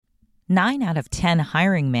9 out of 10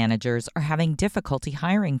 hiring managers are having difficulty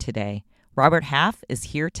hiring today. Robert Half is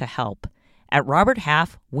here to help. At Robert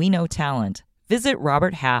Half, we know talent. Visit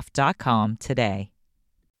roberthalf.com today.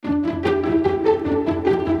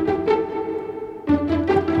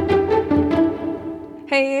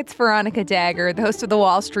 Hey, it's Veronica Dagher, the host of the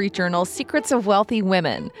Wall Street Journal's Secrets of Wealthy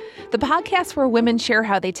Women, the podcast where women share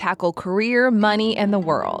how they tackle career, money, and the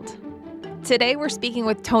world. Today, we're speaking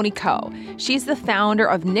with Toni Ko. She's the founder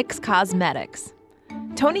of NYX Cosmetics.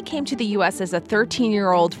 Toni came to the U.S. as a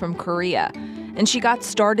 13-year-old from Korea, and she got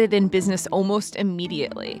started in business almost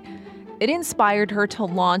immediately. It inspired her to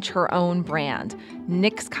launch her own brand,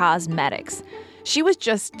 NYX Cosmetics. She was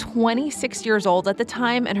just 26 years old at the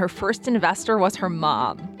time, and her first investor was her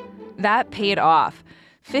mom. That paid off.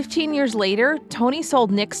 15 years later, Toni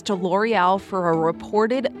sold NYX to L'Oreal for a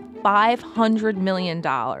reported $500 million.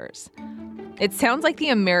 It sounds like the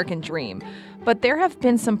American dream, but there have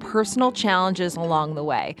been some personal challenges along the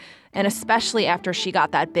way, and especially after she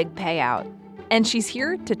got that big payout. And she's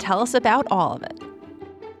here to tell us about all of it.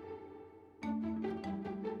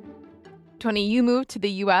 Toni, you moved to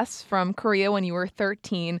the U.S. from Korea when you were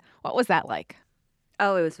 13. What was that like?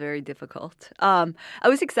 Oh, it was very difficult. I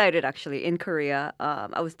was excited, actually, in Korea.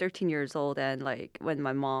 I was 13 years old, and when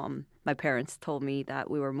my parents told me that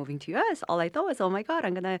we were moving to U.S., all I thought was, oh my God,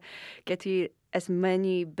 I'm going to get to eat as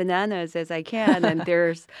many bananas as I can. And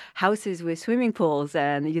there's houses with swimming pools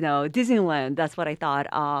and, Disneyland. That's what I thought.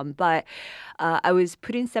 But I was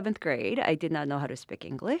put in 7th grade. I did not know how to speak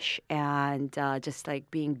English. And just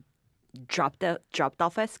being dropped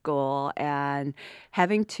off at school and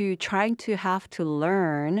trying to have to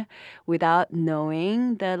learn without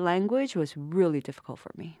knowing the language was really difficult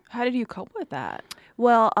for me. How did you cope with that?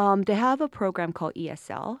 Well, they have a program called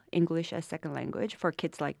ESL, English as Second Language, for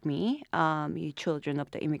kids like me, you children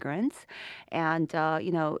of the immigrants. And,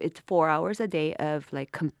 it's 4 hours a day of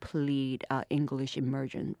complete English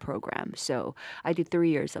immersion program. So I did 3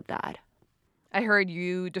 years of that. I heard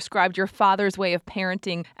you described your father's way of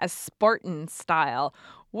parenting as Spartan style.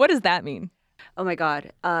 What does that mean? Oh, my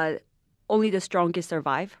God. Only the strongest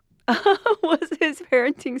survive. Was his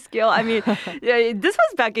parenting skill. I mean, this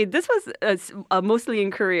was mostly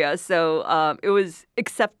in Korea, so it was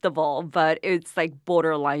acceptable, but it's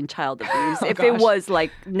borderline child abuse if it was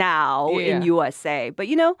now in USA. But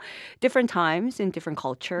different times in different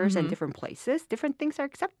cultures and different places, different things are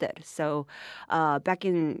accepted. So back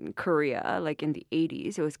in Korea, in the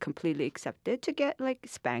 80s, it was completely accepted to get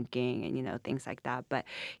spanking and things like that. But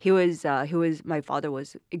my father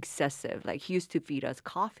was excessive. He used to feed us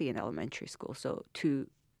coffee in elementary school, so to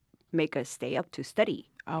make us stay up to study.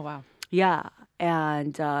 Oh, wow. Yeah.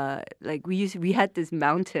 And we had this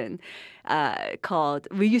mountain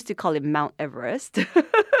we used to call it Mount Everest.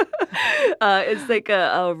 It's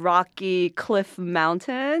a rocky cliff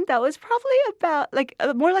mountain that was probably about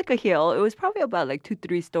more like a hill. It was probably about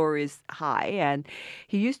 2-3 stories high, and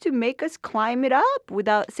he used to make us climb it up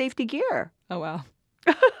without safety gear. Oh, wow.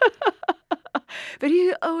 But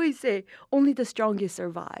he always say, only the strongest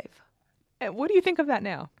survive. And what do you think of that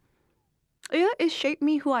now? Yeah, it shaped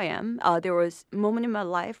me who I am. There was a moment in my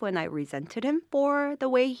life when I resented him for the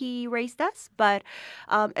way he raised us. But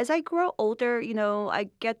as I grow older, I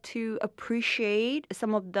get to appreciate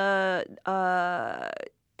some of the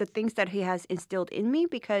things that he has instilled in me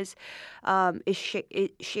because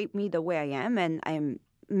it shaped me the way I am, and I am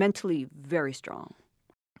mentally very strong.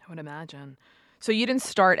 I would imagine. So you didn't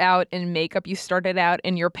start out in makeup. You started out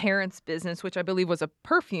in your parents' business, which I believe was a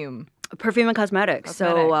perfume and cosmetics.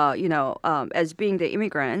 So, as being the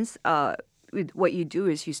immigrants, what you do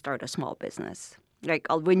is you start a small business.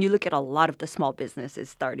 When you look at a lot of the small businesses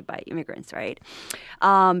started by immigrants, right?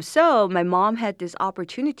 So my mom had this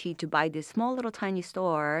opportunity to buy this small little tiny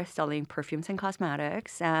store selling perfumes and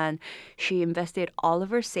cosmetics. And she invested all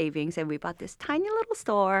of her savings and we bought this tiny little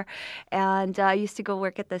store. And I used to go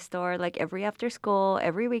work at the store every after school,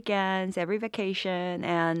 every weekends, every vacation.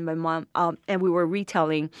 And my mom, and we were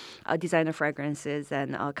retailing designer fragrances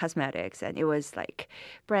and cosmetics. And it was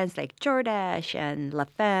brands like Jordache and La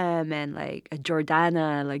Femme and Jordana.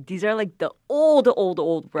 These are the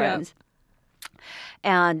old brands. Yeah.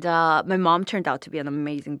 And my mom turned out to be an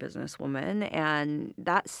amazing businesswoman. And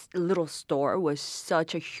that little store was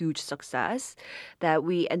such a huge success that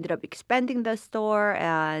we ended up expanding the store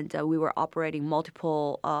and we were operating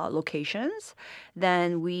multiple locations.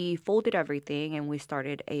 Then we folded everything and we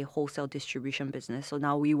started a wholesale distribution business. So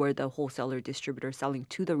now we were the wholesaler distributor selling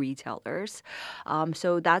to the retailers.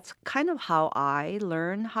 So that's kind of how I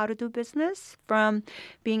learned how to do business, from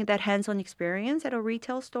being that hands-on experience at a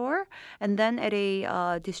retail store and then at a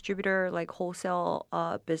distributor, like wholesale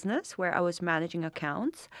business where I was managing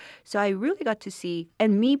accounts. So I really got to see,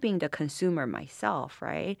 and me being the consumer myself,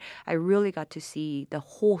 right? I really got to see the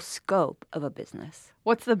whole scope of a business.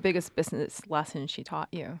 What's the biggest business lesson she taught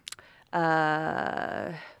you?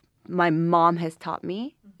 My mom has taught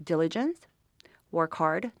me diligence. Work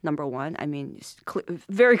hard, number one. I mean, it's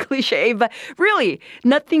very cliche, but really,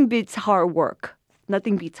 nothing beats hard work.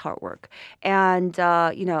 Nothing beats hard work. And,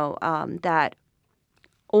 that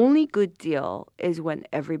only good deal is when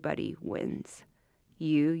everybody wins.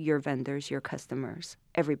 You, your vendors, your customers,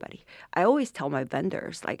 everybody. I always tell my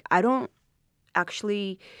vendors, like, I don't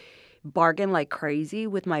actually bargain like crazy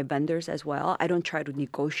with my vendors as well. I don't try to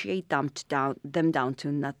negotiate them down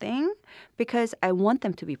to nothing because I want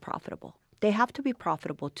them to be profitable. They have to be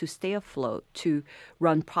profitable to stay afloat, to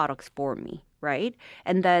run products for me, right?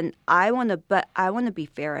 And then I want to be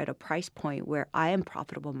fair at a price point where I am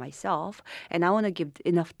profitable myself, and I want to give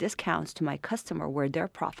enough discounts to my customer where they're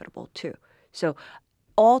profitable too. So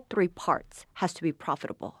all three parts has to be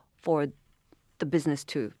profitable for the business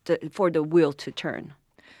for the wheel to turn.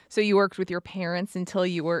 So you worked with your parents until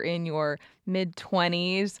you were in your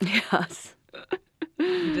mid-20s. Yes.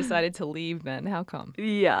 You decided to leave then. How come?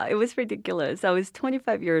 Yeah, it was ridiculous. I was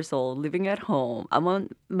 25 years old, living at home.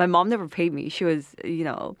 My mom never paid me. She was,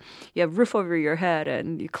 you have roof over your head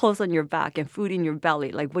and clothes on your back and food in your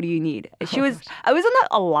belly. Like, what do you need? I was on an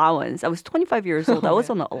allowance. I was 25 years old. I was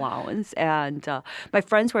on an allowance. And my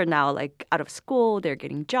friends were now like out of school. They're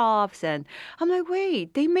getting jobs. And I'm like,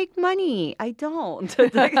 wait, they make money. I don't.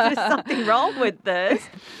 Like, there's something wrong with this.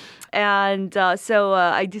 And so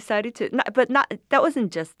I decided that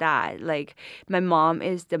wasn't just that. Like, my mom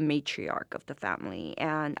is the matriarch of the family,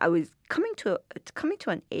 and I was coming to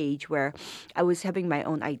an age where I was having my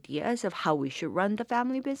own ideas of how we should run the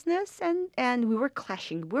family business, and we were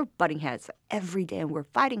clashing, we were butting heads every day, and we're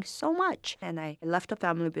fighting so much. And I left the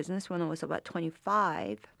family business when I was about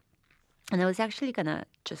 25, and I was actually gonna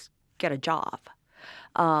just get a job,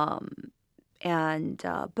 but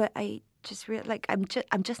I just like I'm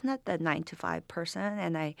just not the 9 to 5 person,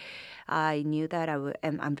 and I knew that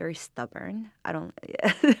I'm very stubborn. I don't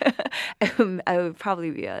I would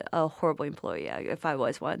probably be a horrible employee if I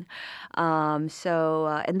was one. And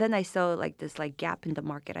then I saw like this like gap in the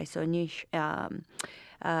market. I saw niche.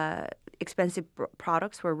 Expensive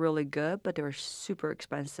products were really good, but they were super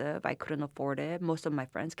expensive. I couldn't afford it. Most of my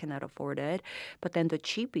friends cannot afford it. But then the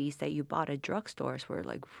cheapies that you bought at drugstores were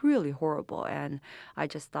like really horrible. And I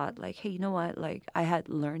just thought like, hey, you know what? Like, I had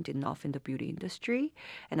learned enough in the beauty industry,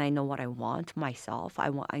 and I know what I want myself.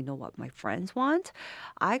 I know what my friends want.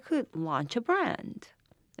 I could launch a brand,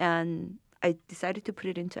 and I decided to put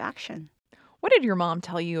it into action. What did your mom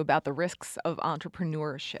tell you about the risks of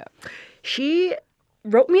entrepreneurship? She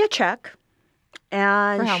wrote me a check,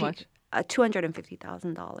 and for how much?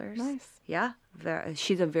 $250,000. Nice. Yeah,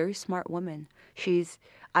 she's a very smart woman.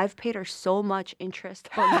 I've paid her so much interest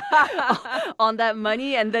on that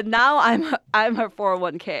money, and then now I'm her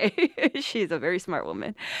 401k. She's a very smart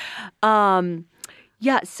woman. So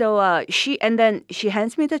she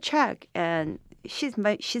hands me the check, and she's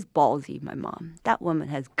ballsy. My mom, that woman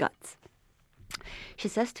has guts. She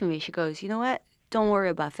says to me, she goes, you know what? Don't worry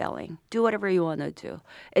about failing. Do whatever you want to do.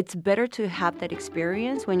 It's better to have that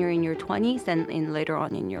experience when you're in your 20s than later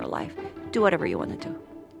on in your life. Do whatever you want to do.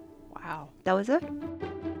 Wow. That was it.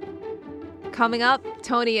 Coming up,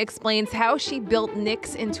 Toni explains how she built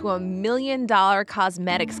NYX into $1 million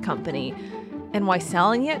cosmetics company and why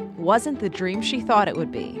selling it wasn't the dream she thought it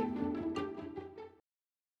would be.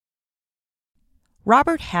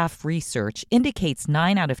 Robert Half research indicates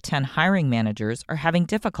 9 out of 10 hiring managers are having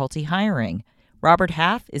difficulty hiring. Robert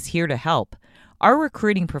Half is here to help. Our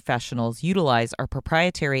recruiting professionals utilize our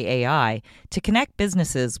proprietary AI to connect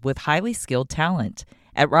businesses with highly skilled talent.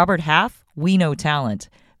 At Robert Half, we know talent.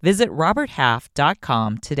 Visit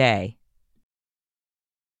roberthalf.com today.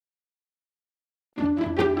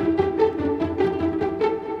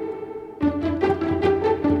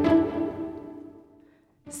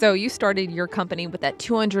 So you started your company with that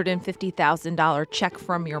 $250,000 check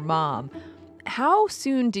from your mom. How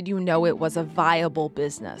soon did you know it was a viable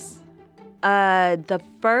business? The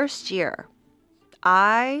first year,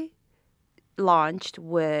 I launched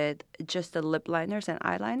with just the lip liners and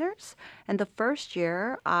eyeliners. And the first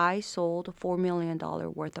year, I sold $4 million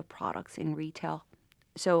worth of products in retail.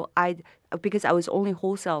 So because I was only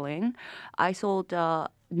wholesaling, I sold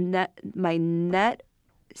my net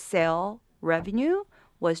sale revenue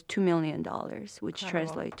was $2 million, which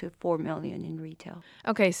translates to $4 million in retail.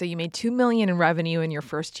 Okay, so you made $2 million in revenue in your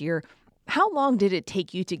first year. How long did it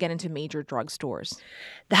take you to get into major drugstores?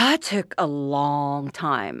 That took a long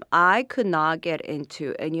time. I could not get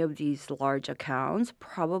into any of these large accounts,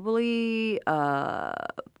 probably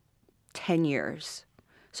 10 years.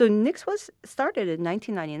 So NYX was started in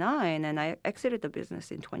 1999, and I exited the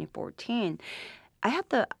business in 2014. I had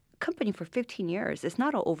the company for 15 years. It's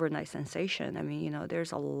not an overnight sensation. I mean,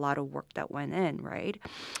 there's a lot of work that went in, right?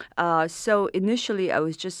 So initially, I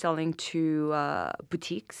was just selling to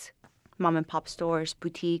boutiques, mom and pop stores,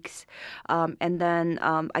 boutiques. And then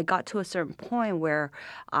I got to a certain point where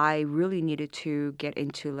I really needed to get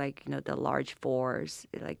into the large fours,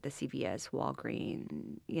 like the CVS,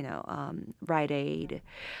 Walgreens, Rite Aid,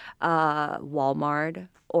 Walmart,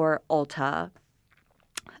 or Ulta.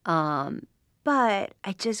 But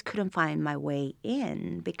I just couldn't find my way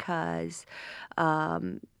in because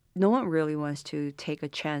no one really wants to take a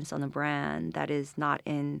chance on a brand that is not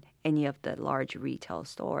in any of the large retail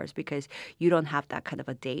stores because you don't have that kind of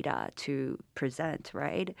a data to present,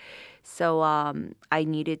 right? So I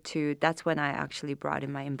needed to, that's when I actually brought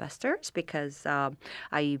in my investors because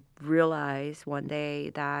I realized one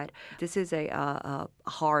day that this is a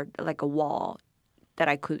hard, like a wall that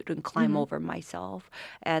I couldn't climb over myself.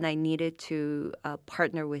 And I needed to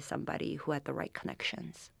partner with somebody who had the right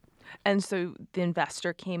connections. And so the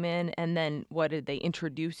investor came in, and then what did they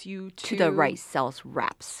introduce you to? To the right sales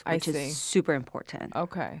reps, which I see. is super important.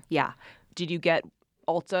 Okay. Yeah. Did you get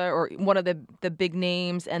Ulta or one of the big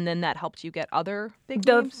names, and then that helped you get other big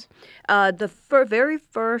names? The very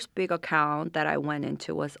first big account that I went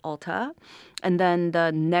into was Ulta. And then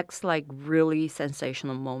the next really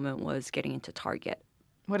sensational moment was getting into Target.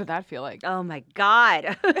 What did that feel like? Oh my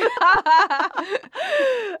God.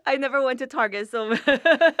 I never went to Target so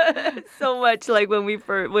so much like when we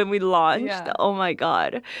launched. Yeah. Oh my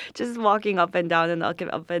God. Just walking up and down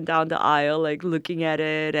the aisle, like looking at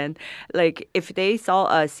it, and like if they saw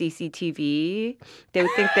a CCTV, they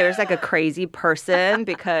would think there's like a crazy person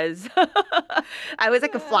because I was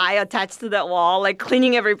like a fly attached to that wall, like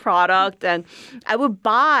cleaning every product. And I would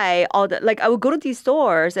buy I would go to these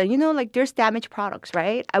stores and there's damaged products,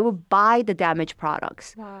 right? I would buy the damaged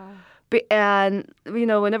products. Wow. And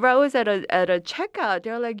whenever I was at a checkout,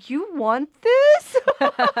 they're like, "You want this?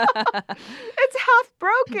 It's half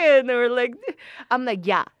broken." I'm like,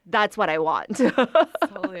 "Yeah, that's what I want."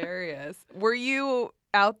 That's hilarious. Were you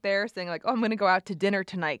out there saying like, "Oh, I'm going to go out to dinner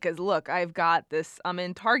tonight because look, I've got this. I'm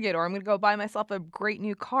in Target, or I'm going to go buy myself a great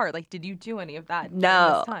new car." Like, did you do any of that during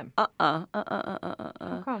this time? How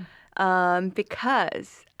come?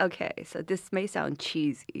 Because, okay, so this may sound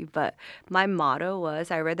cheesy, but my motto was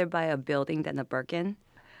I'd rather buy a building than a Birkin.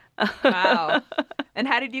 Wow. And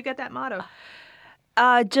how did you get that motto?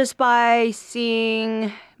 Just by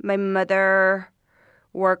seeing my mother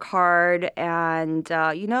work hard. And,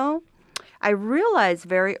 I realized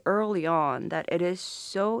very early on that it is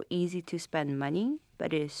so easy to spend money,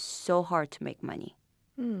 but it is so hard to make money.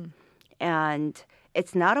 And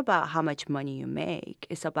it's not about how much money you make.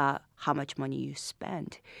 It's about how much money you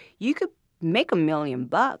spend. You could make $1 million,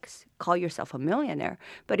 call yourself a millionaire.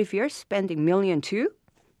 But if you're spending $1.2 million,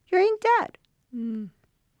 you're in debt. When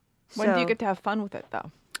do you get to have fun with it,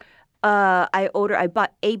 though? I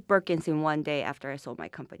bought 8 Birkins in one day after I sold my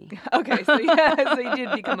company. Okay, so you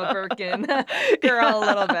did become a Birkin girl a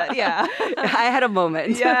little bit, yeah. I had a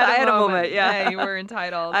moment. Yeah, I had a moment. Yeah, hey, you were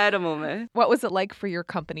entitled. I had a moment. What was it like for your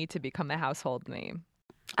company to become a household name?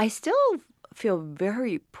 I still feel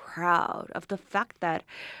very proud of the fact that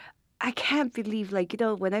I can't believe,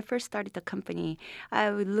 when I first started the company, I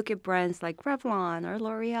would look at brands like Revlon or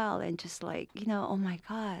L'Oreal and just oh my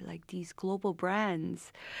God, these global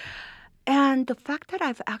brands. And the fact that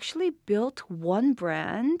I've actually built one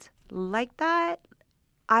brand like that,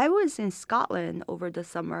 I was in Scotland over the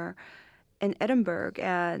summer in Edinburgh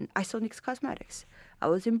and I saw NYX Cosmetics. I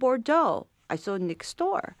was in Bordeaux. I saw NYX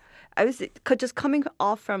store. I was just coming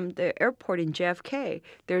off from the airport in JFK.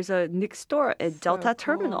 There's a NYX store at Delta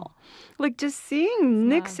Terminal. Just seeing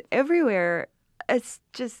NYX everywhere, it's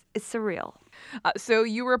surreal. So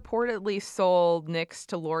you reportedly sold NYX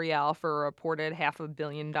to L'Oreal for a reported $500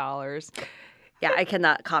 million. Yeah, I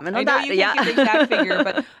cannot comment on that. I know you can't give the exact figure,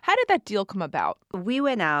 but how did that deal come about? We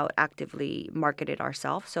went out, actively marketed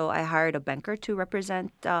ourselves. So I hired a banker to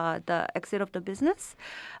represent the exit of the business.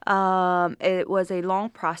 It was a long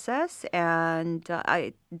process, and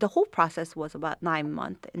the whole process was about 9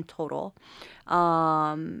 months in total.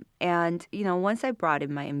 And, once I brought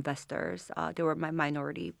in my investors, they were my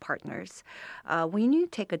minority partners. When you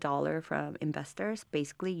take $1 from investors,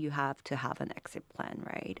 basically you have to have an exit plan,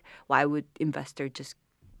 right? Why would investor just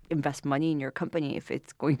invest money in your company if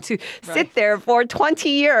it's going to sit there for 20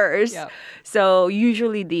 years. Yep. So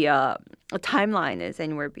usually the timeline is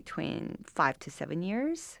anywhere between 5 to 7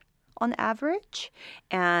 years on average.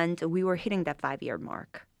 And we were hitting that 5-year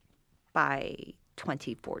mark by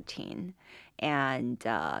 2014. And,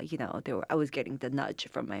 I was getting the nudge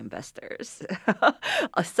from my investors.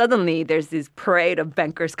 Suddenly, there's this parade of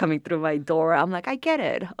bankers coming through my door. I'm like, I get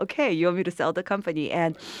it. Okay, you want me to sell the company.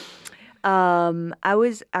 And I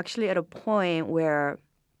was actually at a point where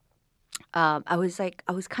I was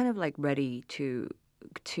kind of like ready to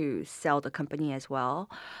sell the company as well.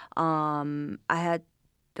 I had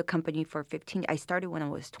the company for 15. I started when I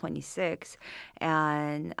was 26,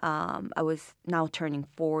 and I was now turning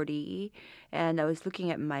 40, and I was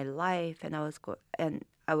looking at my life, and I was in.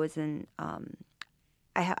 I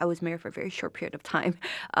was married for a very short period of time,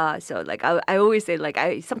 so like I always say like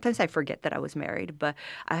sometimes I forget that I was married, but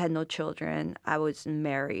I had no children. I was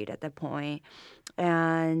married at that point,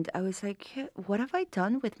 and I was like, what have I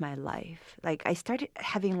done with my life? Like I started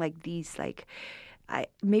having like these like.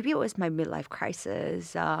 Maybe it was my midlife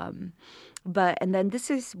crisis, and then this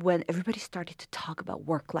is when everybody started to talk about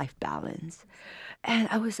work-life balance, and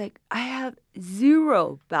I was like, I have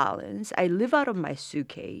zero balance. I live out of my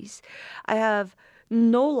suitcase. I have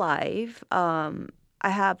no life. I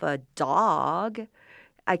have a dog.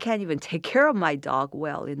 I can't even take care of my dog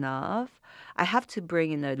well enough. I have to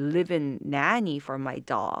bring in a live-in nanny for my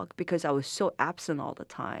dog because I was so absent all the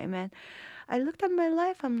time. And I looked at my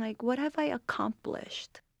life. I'm like, what have I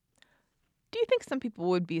accomplished? Do you think some people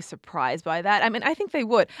would be surprised by that? I mean, I think they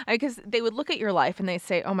would, because they would look at your life and they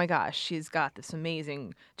say, oh my gosh, she's got this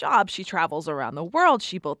amazing job. She travels around the world.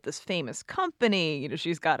 She built this famous company.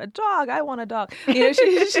 She's got a dog. I want a dog.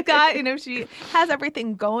 She's got, she has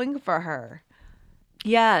everything going for her.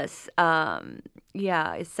 Yes.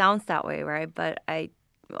 Yeah, it sounds that way, right? But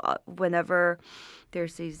whenever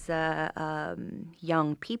there's these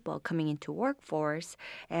young people coming into workforce,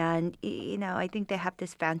 and I think they have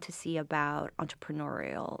this fantasy about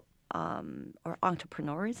entrepreneurial or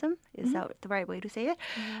entrepreneurism. Is that the right way to say it?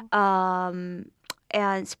 Mm-hmm.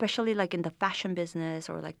 And especially like in the fashion business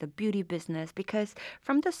or like the beauty business, because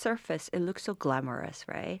from the surface it looks so glamorous,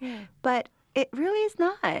 right? Yeah. But it really is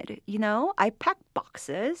not. I pack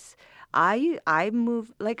boxes. I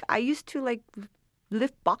move like I used to like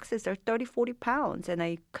lift boxes that are 30, 40 pounds, and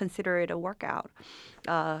I consider it a workout.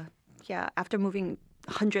 After moving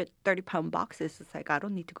 130-pound boxes, it's like, I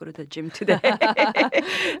don't need to go to the gym today.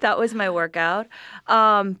 That was my workout.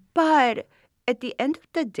 But at the end of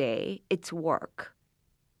the day, it's work,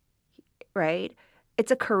 right?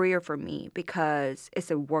 It's a career for me because it's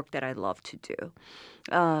a work that I love to do.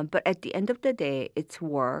 But at the end of the day, it's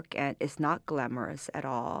work, and it's not glamorous at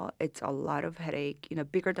all. It's a lot of headache.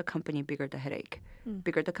 Bigger the company, bigger the headache.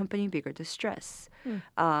 Bigger the company, bigger the stress.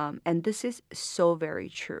 And this is so very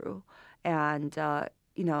true. And,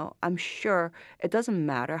 I'm sure it doesn't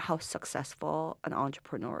matter how successful an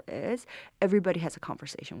entrepreneur is. Everybody has a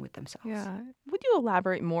conversation with themselves. Yeah. Would you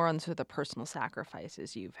elaborate more on sort of the personal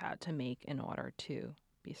sacrifices you've had to make in order to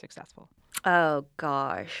be successful? Oh,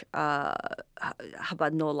 gosh. How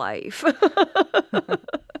about no life?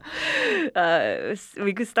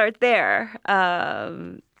 We could start there.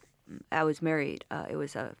 I was married. It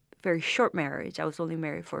was a very short marriage. I was only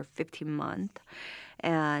married for 15 months.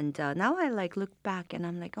 And now I look back and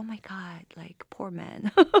I'm like, oh my God, poor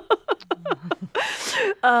man.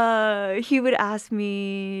 He would ask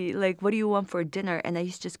me what do you want for dinner? And I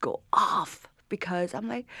used to just go off because I'm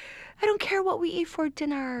like, I don't care what we eat for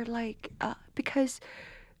dinner. Because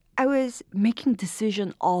I was making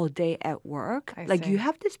decision all day at work. You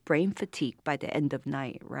have this brain fatigue by the end of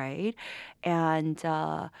night, right? And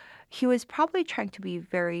he was probably trying to be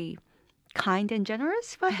very kind and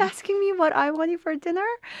generous by asking me what I wanted for dinner.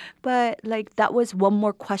 But that was one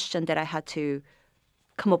more question that I had to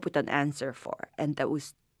come up with an answer for. And that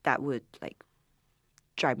would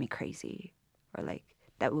drive me crazy, or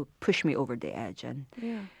that would push me over the edge. And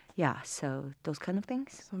so those kind of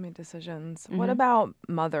things. So many decisions. Mm-hmm. What about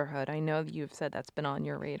motherhood? I know you've said that's been on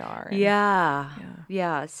your radar. Yeah.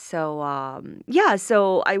 So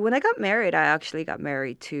when I got married, I actually got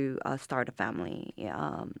married to start a family.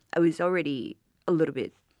 I was already a little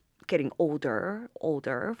bit getting older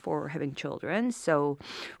for having children. So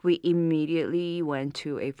we immediately went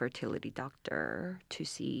to a fertility doctor to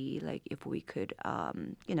see if we could,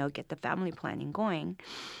 get the family planning going.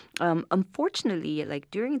 Unfortunately,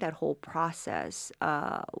 during that whole process,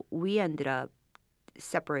 we ended up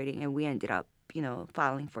separating, and we ended up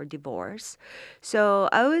filing for divorce. So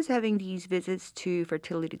I was having these visits to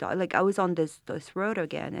fertility doctor. Like I was on this road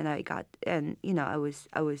again, and I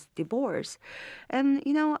was divorced, and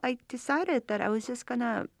I decided that I was just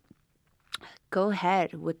gonna go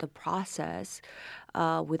ahead with the process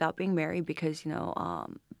without being married because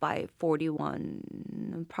by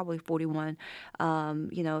 41, probably 41,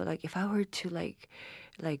 like if I were to like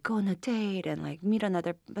go on a date and like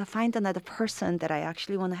find another person that I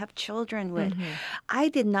actually want to have children with, I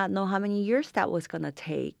did not know how many years that was gonna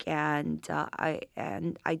take, and I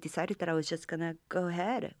decided that I was just gonna go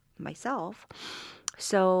ahead myself.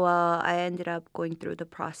 So I ended up going through the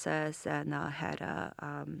process and had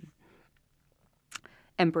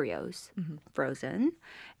embryos frozen,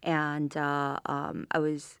 and I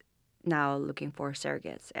was now looking for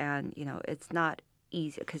surrogates, and it's not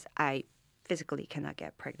easy because I physically cannot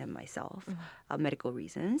get pregnant myself, medical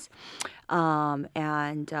reasons, and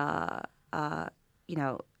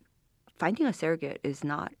finding a surrogate is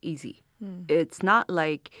not easy. It's not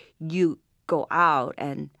like you go out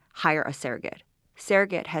and hire a surrogate.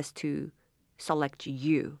 Surrogate has to select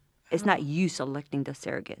you. It's not you selecting the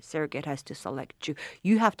surrogate. Surrogate has to select you.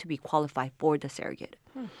 You have to be qualified for the surrogate.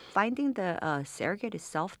 Finding the surrogate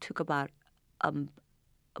itself took about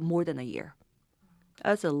more than a year.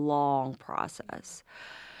 That's a long process.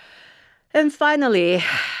 And finally,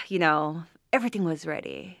 everything was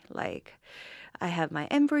ready. Like, I have my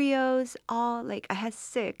embryos, I had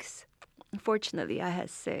 6. Fortunately, I had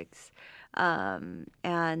 6.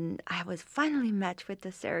 And I was finally matched with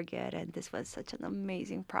the surrogate, and this was such an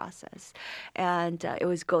amazing process. And it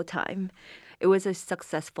was go time. It was a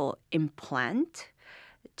successful implant.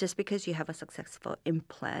 Just because you have a successful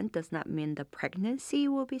implant does not mean the pregnancy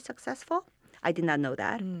will be successful. I did not know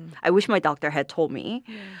that. I wish my doctor had told me.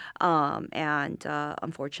 And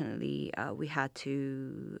unfortunately, we had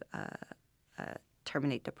to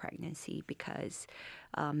terminate the pregnancy because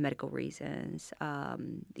medical reasons.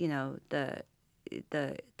 The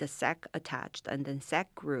sac attached and then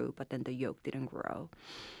sac grew, but then the yolk didn't grow.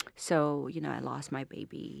 So I lost my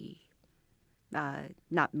baby.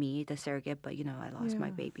 Not me, the surrogate, but I lost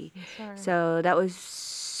my baby. So that was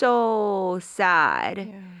so sad.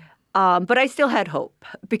 Yeah. But I still had hope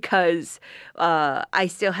because I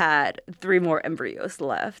still had 3 more embryos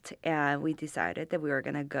left, and we decided that we were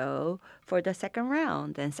going to go for the second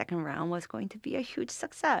round. And second round was going to be a huge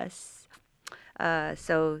success.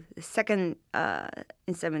 So the second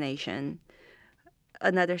insemination,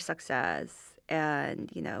 another success. And,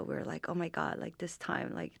 we're like, oh, my God, like this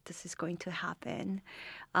time, like this is going to happen.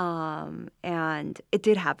 And it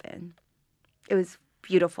did happen. It was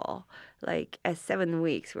beautiful. Like at 7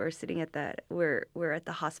 weeks, we're sitting at we're at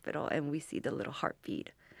the hospital and we see the little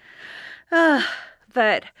heartbeat.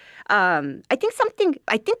 But I think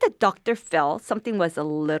the doctor felt something was a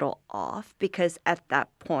little off because at that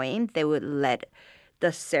point they would let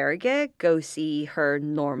the surrogate go see her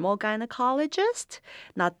normal gynecologist,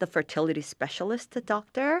 not the fertility specialist, the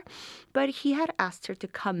doctor. But he had asked her to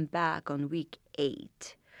come back on week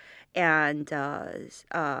 8. And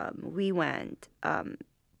we went.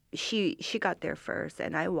 She got there first,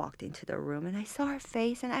 and I walked into the room, and I saw her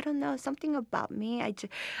face, and I don't know, something about me.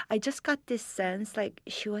 I just got this sense like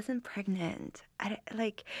she wasn't pregnant. I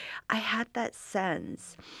had that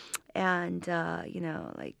sense, and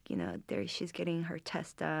there she's getting her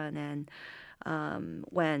test done, and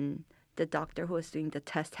when the doctor who was doing the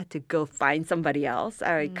test had to go find somebody else,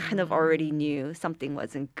 I kind of already knew something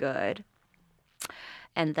wasn't good.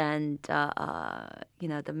 And then,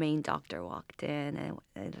 the main doctor walked in,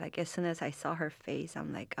 and like as soon as I saw her face,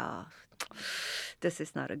 I'm like, oh, this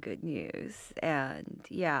is not a good news. And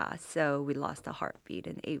yeah, so we lost a heartbeat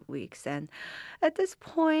in 8 weeks. And at this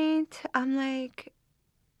point, I'm like,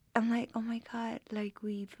 oh my God, like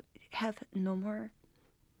we have no more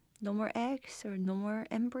eggs or no more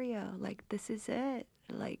embryo. Like this is it.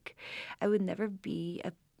 Like I would never be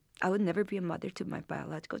a mother to my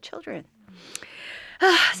biological children.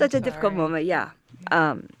 Such a difficult moment, yeah.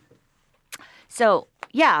 So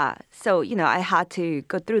I had to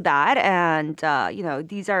go through that, and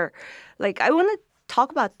these are, like, I want to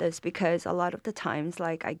talk about this because a lot of the times,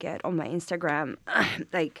 like, I get on my Instagram,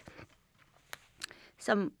 like,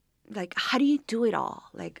 some, like, how do you do it all,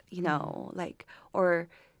 like, like, or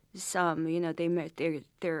some,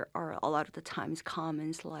 there are a lot of the times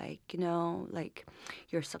comments like, like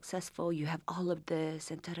you're successful, you have all of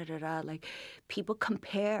this, and da-da-da-da. Like people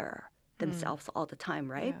compare themselves all the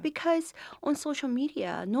time, right? Yeah. Because on social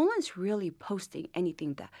media, no one's really posting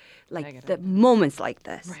anything that, like Negative. the moments like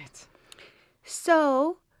this. Right.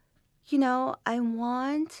 So, I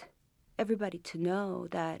want everybody to know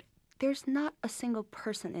that there's not a single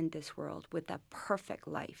person in this world with that perfect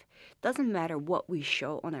life. Doesn't matter what we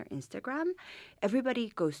show on our Instagram.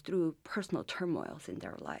 Everybody goes through personal turmoils in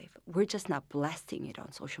their life. We're just not blasting it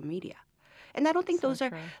on social media. And I don't think those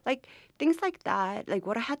are like things like that, like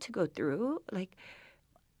what I had to go through, like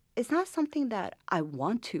it's not something that I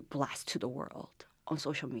want to blast to the world on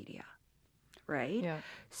social media, right? Yeah.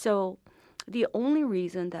 So the only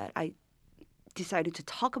reason that I decided to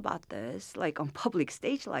talk about this, like on public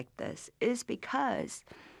stage like this, is because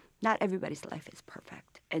not everybody's life is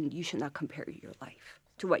perfect, and you should not compare your life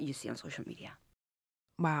to what you see on social media.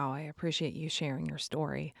 Wow, I appreciate you sharing your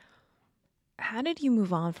story. How did you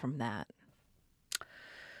move on from that?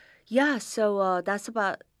 Yeah, so that's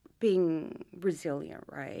about being resilient,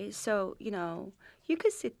 right? So, you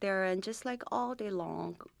could sit there and just like all day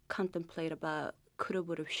long contemplate about coulda,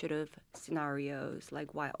 woulda, shoulda scenarios,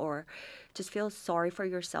 like why, or just feel sorry for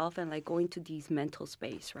yourself and like go into these mental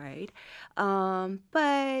space, right?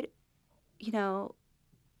 But,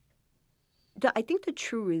 I think the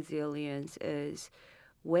true resilience is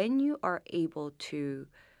when you are able to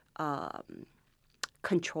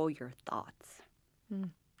control your thoughts.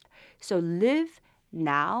 So live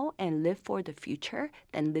now and live for the future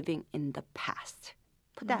than living in the past.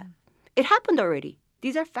 Put that. It happened already.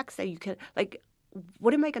 These are facts that you can, like,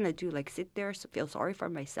 what am I going to do? Like sit there, feel sorry for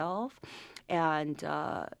myself and,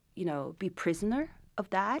 be prisoner of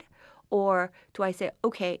that? Or do I say,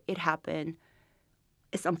 okay, it happened.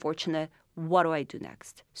 It's unfortunate. What do I do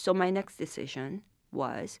next? So my next decision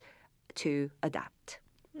was to adapt.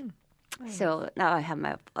 Nice. So now I have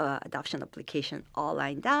my adoption application all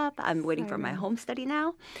lined up. I'm waiting for my home study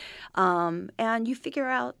now. And you figure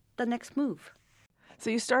out the next move. So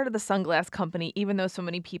you started the sunglass company, even though so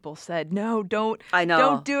many people said, no, don't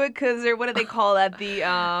do it because what do they call that?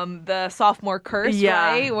 The sophomore curse,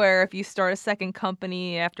 right? Where if you start a second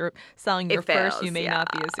company after selling your first, you may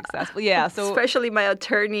not be as successful. Yeah. So especially my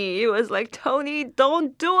attorney, he was like, Toni,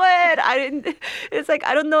 don't do it. It's like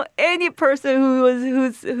I don't know any person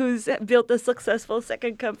who's built a successful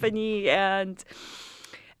second company, and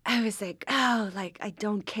I was like, I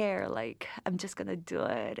don't care. Like, I'm just going to do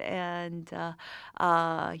it. And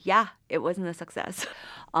it wasn't a success.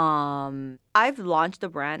 I've launched the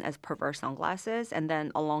brand as Perverse Sunglasses. And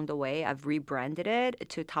then along the way, I've rebranded it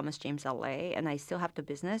to Thomas James LA. And I still have the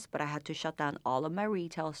business, but I had to shut down all of my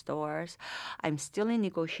retail stores. I'm still in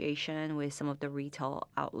negotiation with some of the retail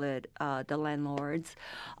outlet, the landlords.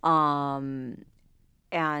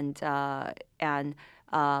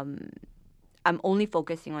 I'm only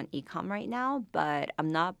focusing on e-com right now, but I'm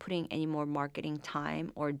not putting any more marketing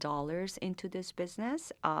time or dollars into this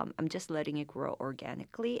business. I'm just letting it grow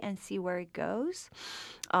organically and see where it goes.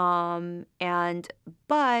 But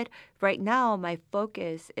right now, my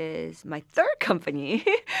focus is my third company,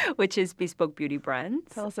 which is Bespoke Beauty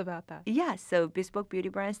Brands. Tell us about that. Yeah, so Bespoke Beauty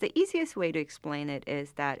Brands, the easiest way to explain it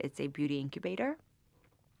is that it's a beauty incubator.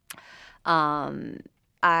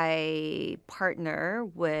 I partner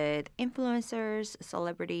with influencers,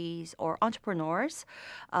 celebrities, or entrepreneurs,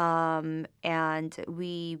 and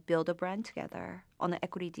we build a brand together on an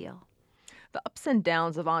equity deal. The ups and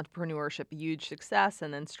downs of entrepreneurship, huge success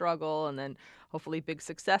and then struggle and then hopefully big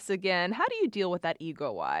success again. How do you deal with that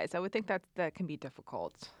ego-wise? I would think that can be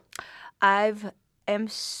difficult. I am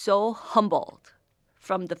so humbled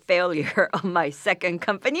from the failure of my second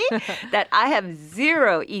company that I have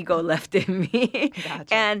zero ego left in me.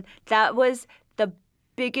 Gotcha. And that was the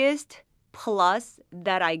biggest plus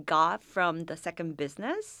that I got from the second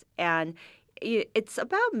business. And it's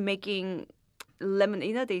about making lemon.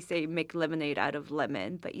 They say make lemonade out of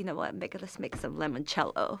lemon, but you know what? Let's make some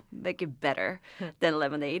limoncello. Make it better than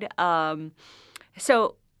lemonade.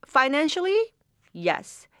 So financially,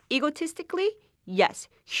 yes. Egotistically, yes,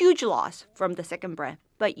 huge loss from the second brand.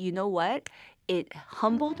 But you know what? It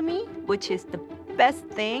humbled me, which is the best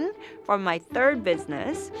thing for my third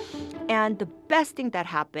business. And the best thing that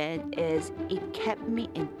happened is it kept me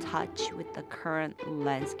in touch with the current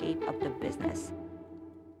landscape of the business.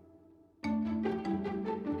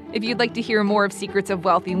 If you'd like to hear more of Secrets of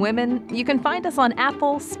Wealthy Women, you can find us on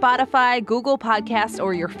Apple, Spotify, Google Podcasts,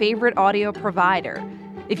 or your favorite audio provider.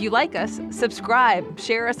 If you like us, subscribe,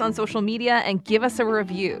 share us on social media, and give us a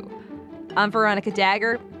review. I'm Veronica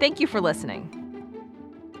Dagher. Thank you for listening.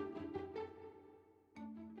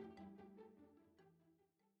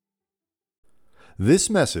 This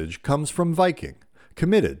message comes from Viking,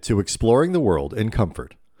 committed to exploring the world in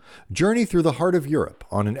comfort. Journey through the heart of Europe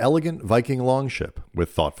on an elegant Viking longship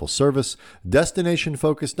with thoughtful service,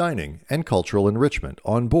 destination-focused dining, and cultural enrichment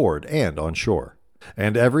on board and on shore.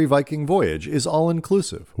 And every Viking voyage is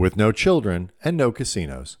all-inclusive, with no children and no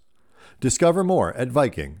casinos. Discover more at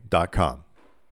Viking.com.